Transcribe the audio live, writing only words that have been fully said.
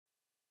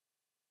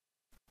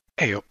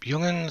Hey up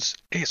young'uns,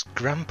 it's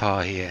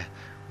Grandpa here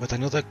with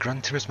another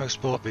Gran Turismo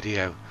Sport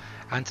video,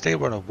 and today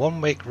we're on a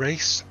one-week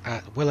race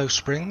at Willow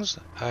Springs.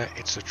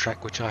 It's a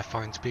track which I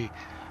find to be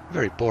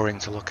very boring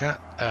to look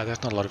at.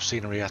 There's not a lot of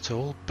scenery at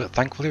all, but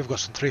thankfully we've got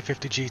some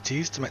 350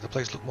 GTs to make the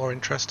place look more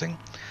interesting.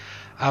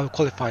 I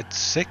qualified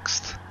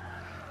 6th,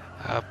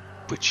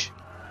 which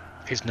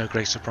is no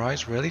great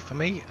surprise really for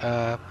me.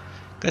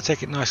 They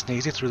take it nice and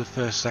easy through the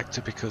first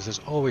sector because there's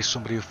always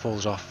somebody who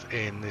falls off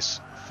in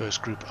this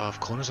first group of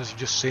corners, as you've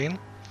just seen.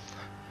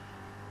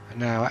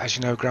 Now, as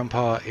you know,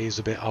 Grandpa is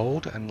a bit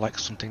old and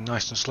likes something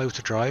nice and slow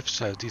to drive,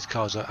 so these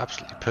cars are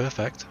absolutely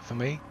perfect for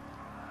me.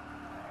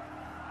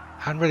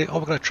 And really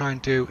all we're going to try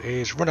and do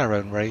is run our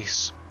own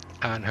race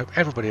and hope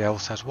everybody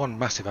else has one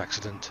massive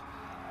accident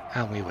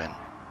and we win.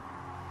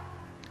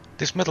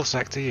 This middle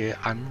sector here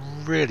I'm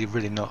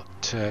really not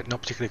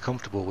particularly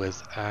comfortable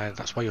with, and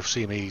that's why you'll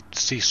see me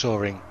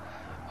seesawing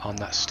on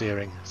that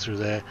steering through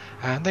there.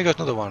 And there goes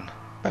another one.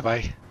 Bye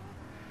bye.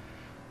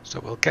 So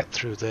we'll get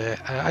through there.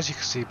 As you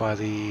can see by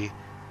the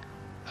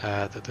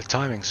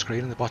timing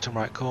screen in the bottom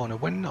right corner,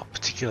 we're not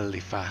particularly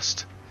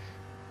fast.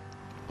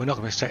 We're not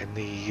going to be setting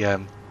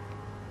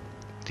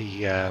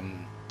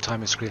the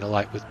timing screen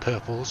alight with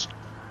purples,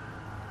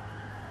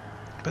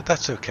 but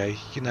that's okay.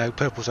 You know,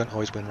 purples don't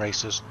always win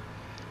races.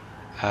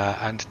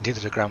 And neither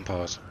do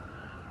Grandpas.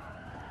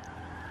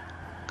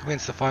 Coming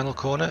into the final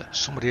corner,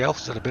 somebody else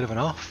has had a bit of an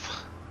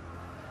off,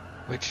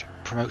 which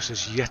promotes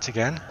us yet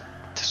again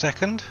to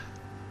second.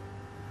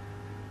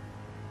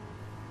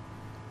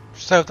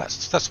 So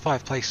that's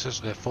 5 places,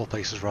 4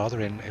 places rather,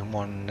 in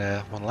one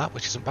lap,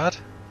 which isn't bad.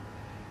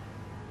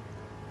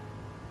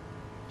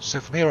 So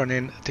from here on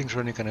in, things are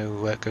only going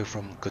to go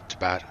from good to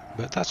bad,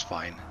 but that's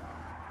fine.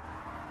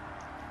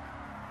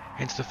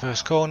 Into the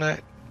first corner,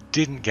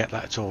 didn't get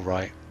that at all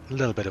right. A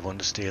little bit of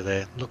understeer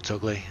there, looked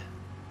ugly,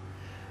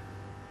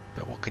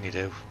 but what can you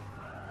do?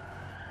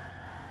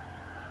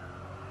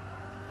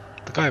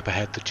 The guy up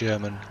ahead, the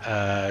German,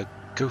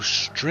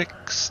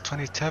 Strix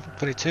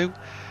 22,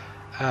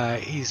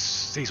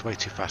 he's way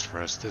too fast for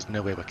us. There's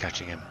no way we're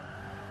catching him,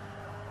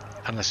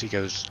 unless he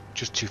goes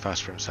just too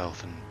fast for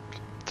himself and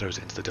throws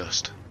it into the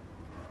dust.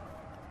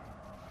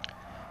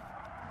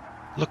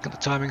 Looking at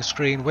the timing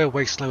screen, we're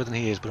way slower than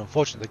he is, but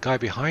unfortunately the guy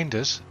behind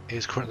us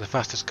is currently the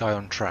fastest guy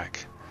on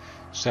track.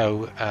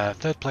 So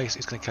third place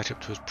is going to catch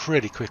up to us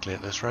pretty quickly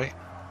at this rate.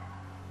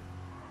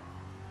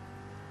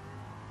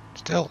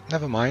 Still,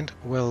 never mind.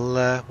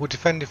 We'll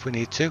defend if we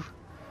need to,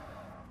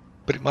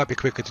 but it might be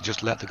quicker to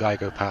just let the guy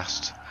go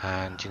past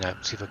and, you know,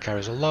 see if it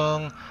carries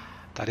along.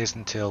 That is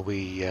until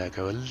we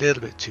go a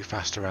little bit too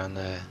fast around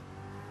there,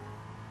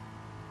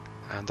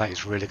 and that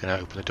is really going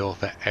to open the door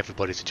for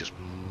everybody to just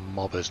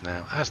mob us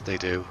now, as they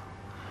do.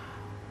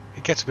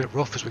 It gets a bit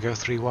rough as we go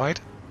 3 wide.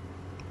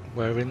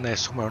 We're in there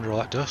somewhere under all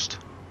that dust.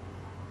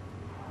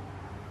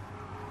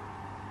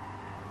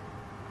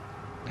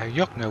 Now,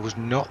 Yokno was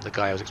not the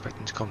guy I was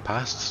expecting to come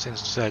past,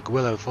 since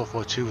Willow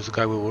 442 was the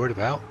guy we were worried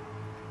about.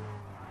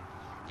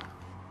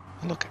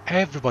 And look,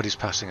 everybody's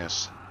passing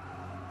us.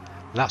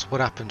 That's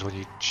what happens when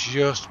you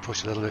just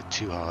push a little bit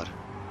too hard.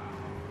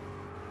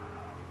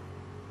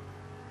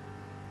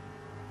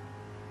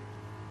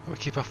 We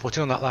keep our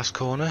footing on that last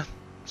corner,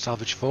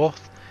 salvage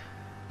 4th.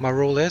 My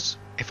rule is,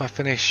 if I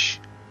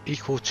finish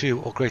equal to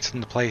or greater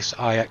than the place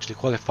I actually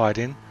qualified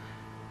in,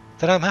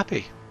 then I'm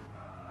happy.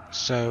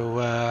 So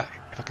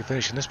if I can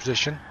finish in this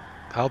position,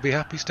 I'll be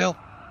happy still.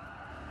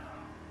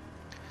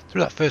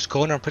 Through that first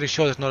corner, I'm pretty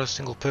sure there's not a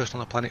single person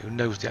on the planet who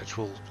knows the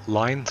actual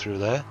line through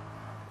there.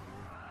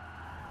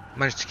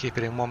 Managed to keep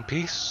it in one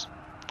piece.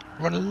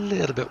 Run a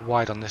little bit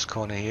wide on this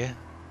corner here,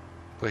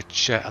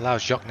 which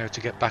allows Yokno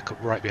to get back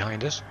up right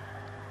behind us.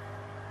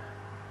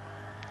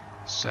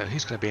 So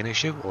he's going to be an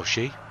issue, or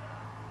she,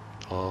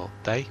 or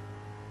they.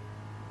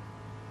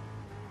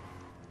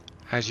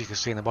 As you can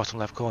see in the bottom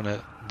left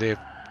corner,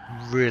 they're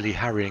really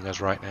harrying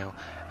us right now,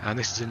 and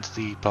this is into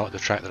the part of the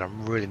track that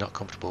I'm really not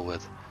comfortable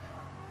with.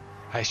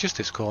 It's just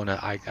this corner.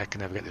 I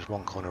can never get this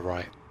one corner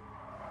right.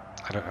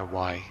 I don't know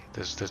why.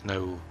 There's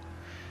no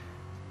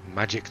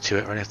magic to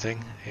it or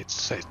anything.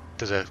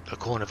 There's a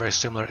corner very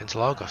similar at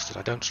Interlagos that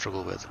I don't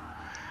struggle with.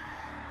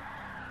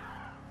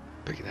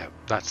 But you know,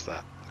 that's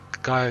that. The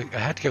guy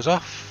ahead goes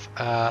off.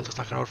 Looks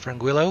like our old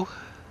friend Willow.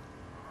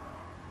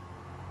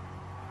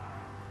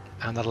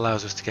 And that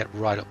allows us to get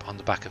right up on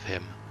the back of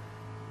him.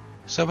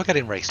 So we're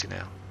getting racy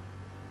now.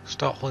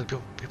 Start hauling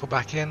people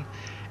back in.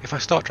 If I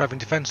start driving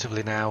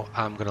defensively now,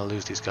 I'm going to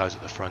lose these guys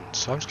at the front.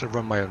 So I'm just going to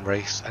run my own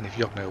race, and if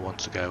Yokno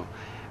wants to go,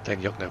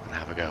 then Yokno can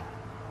have a go.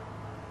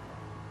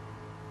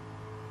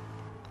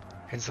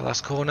 Into the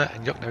last corner,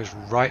 and Yokno is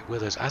right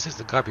with us, as is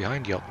the guy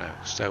behind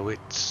Yokno. So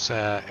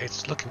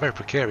it's looking very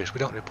precarious. We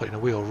don't want to put in a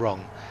wheel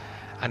wrong,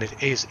 and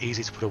it is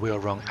easy to put a wheel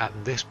wrong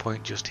at this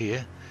point just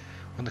here,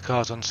 when the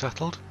car's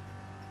unsettled,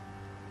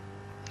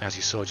 as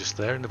you saw just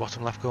there in the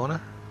bottom left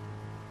corner.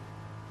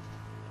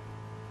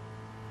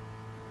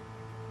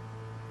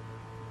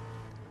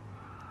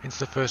 Into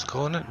the first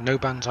corner, no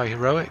Banzai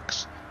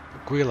heroics.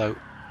 Guilo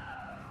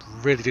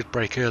really did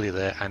brake early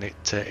there, and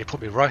it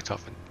put me right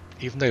off. And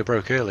even though he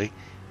broke early,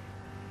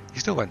 he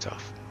still went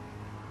off.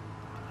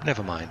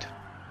 Never mind.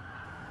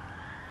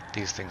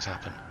 These things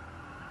happen.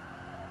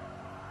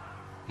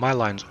 My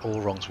line's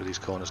all wrong through these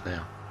corners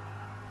now.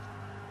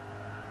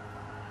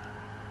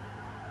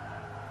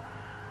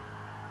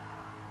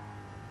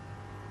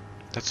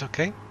 That's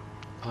okay.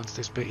 On to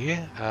this bit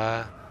here.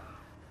 I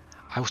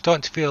was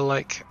starting to feel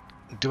like,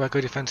 do I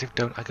go defensive?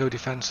 Don't I go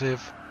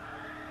defensive?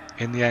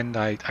 In the end,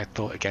 I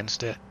thought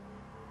against it.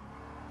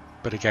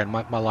 But again,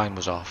 my line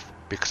was off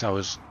because I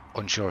was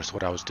unsure as to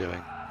what I was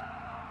doing.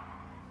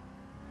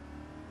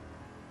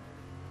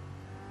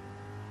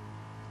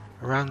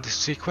 Around this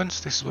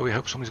sequence, this is where we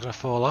hope somebody's going to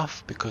fall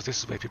off, because this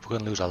is where people are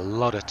going to lose a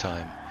lot of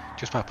time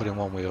just by putting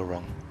one wheel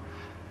wrong.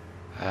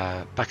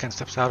 Back end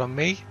steps out on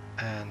me,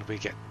 and we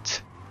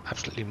get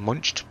absolutely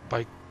munched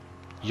by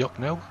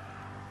Yukno,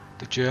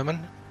 the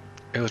German,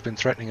 who has been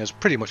threatening us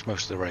pretty much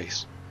most of the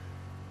race.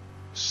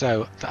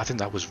 So I think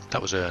that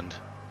was earned.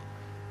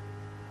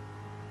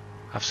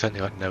 I've certainly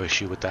got no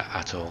issue with that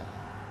at all.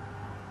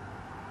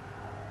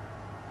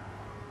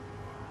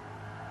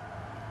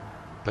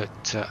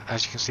 But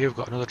as you can see, we've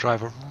got another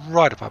driver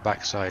right up our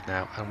backside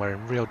now, and we're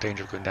in real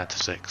danger of going down to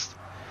 6th,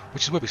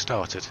 which is where we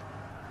started.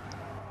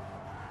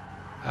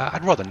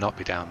 I'd rather not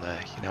be down there.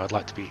 You know, I'd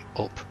like to be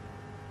up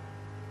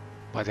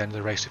by the end of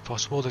the race if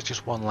possible. There's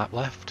just one lap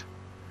left.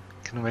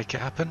 Can we make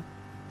it happen?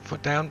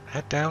 Foot down,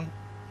 head down.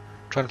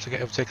 Try not to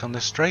get overtaken on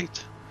this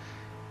straight.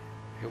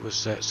 It was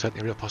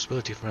certainly a real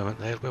possibility for a moment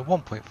there. We're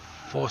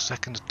 1.4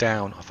 seconds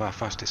down off our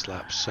fastest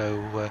lap,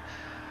 so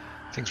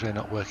things really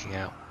not working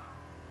out.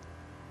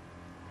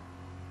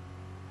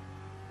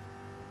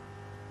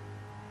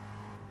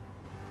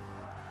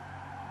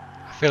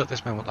 I feel at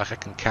this moment like I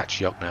can catch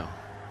Yok now.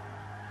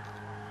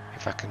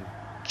 If I can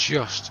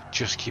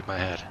just keep my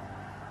head.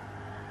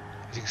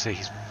 As you can see,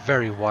 he's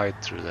very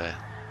wide through there.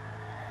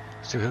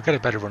 So he'll get a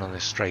better run on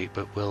this straight,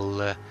 but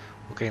we'll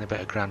gain a bit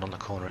of ground on the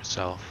corner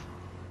itself.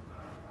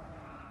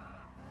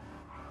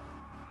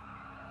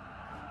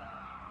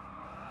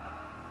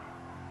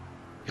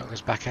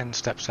 Yokno's back end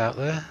steps out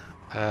there,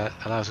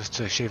 allows us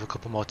to shave a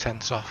couple more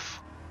tenths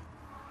off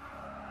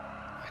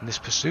in this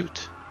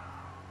pursuit.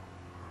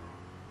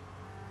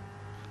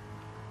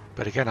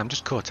 But again, I'm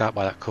just caught out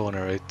by that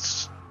corner.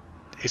 It's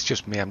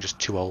just me, I'm just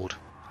too old.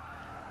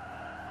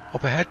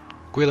 Up ahead,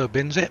 Willow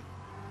bins it.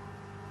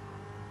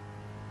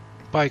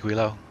 Bye,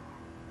 Willow.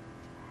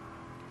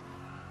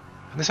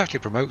 And this actually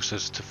promotes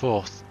us to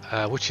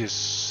 4th, which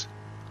is,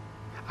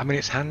 I mean,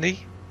 it's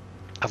handy.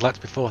 I'd like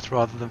to be 4th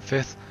rather than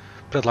 5th,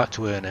 but I'd like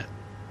to earn it.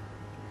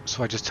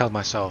 So I just tell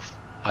myself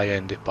I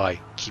earned it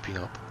by keeping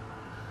up.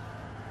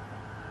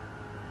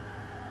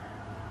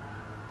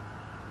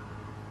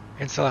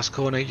 Into the last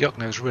corner,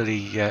 Yukno's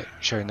really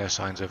showing no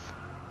signs of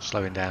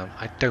slowing down.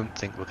 I don't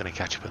think we're going to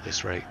catch up at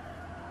this rate.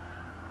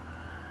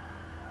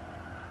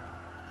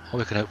 All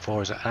we can hope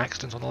for is an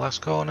accident on the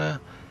last corner,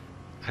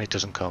 and it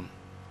doesn't come.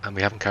 And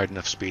we haven't carried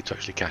enough speed to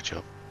actually catch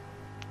up.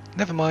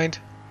 Never mind.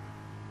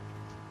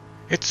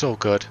 It's all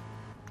good.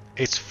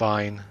 It's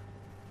fine.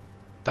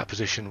 That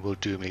position will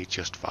do me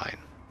just fine.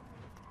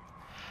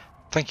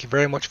 Thank you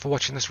very much for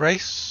watching this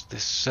race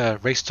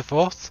race to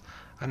 4th,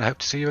 and I hope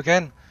to see you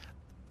again.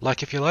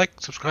 Like if you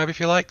like, subscribe if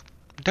you like,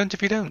 don't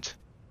if you don't.